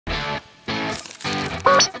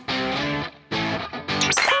Hi,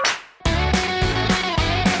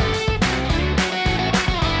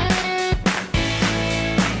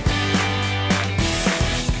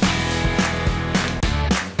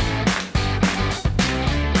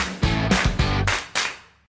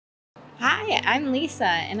 I'm Lisa,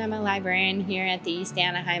 and I'm a librarian here at the East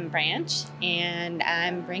Anaheim branch, and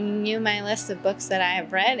I'm bringing you my list of books that I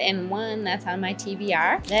have read and one that's on my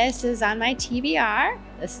TBR. This is on my TBR.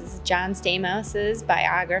 This is John Stamos'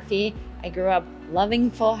 biography. I grew up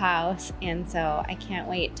loving Full House, and so I can't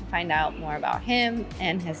wait to find out more about him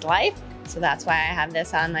and his life. So that's why I have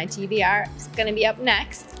this on my TBR. It's gonna be up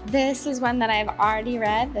next. This is one that I've already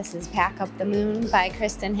read. This is Pack Up the Moon by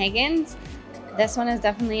Kristin Higgins. This one is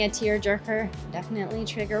definitely a tearjerker, definitely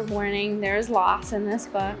trigger warning. There's loss in this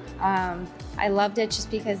book. I loved it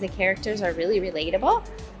just because the characters are really relatable.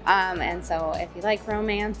 And so if you like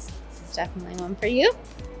romance, this is definitely one for you.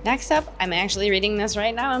 Next up, I'm actually reading this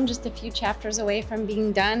right now. I'm just a few chapters away from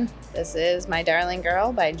being done. This is My Darling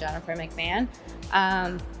Girl by Jennifer McMahon.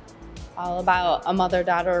 All about a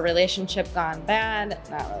mother-daughter relationship gone bad.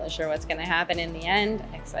 Not really sure what's gonna happen in the end.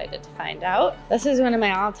 Excited to find out. This is one of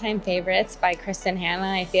my all-time favorites by Kristin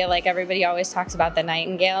Hannah. I feel like everybody always talks about The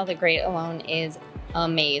Nightingale. The Great Alone is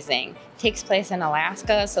amazing. It takes place in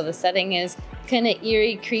Alaska, so the setting is kind of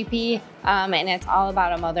eerie, creepy, and it's all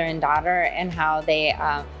about a mother and daughter and how they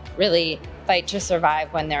really fight to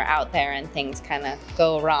survive when they're out there and things kind of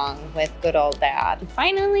go wrong with good old dad. And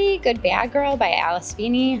finally, Good Bad Girl by Alice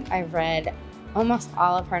Feeney. I've read almost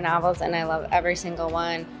all of her novels and I love every single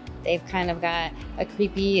one. They've kind of got a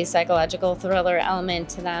creepy psychological thriller element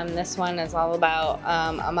to them. This one is all about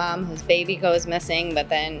a mom whose baby goes missing, but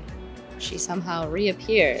then she somehow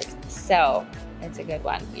reappears. So it's a good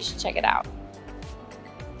one. You should check it out.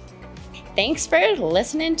 Thanks for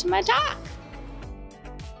listening to my talk.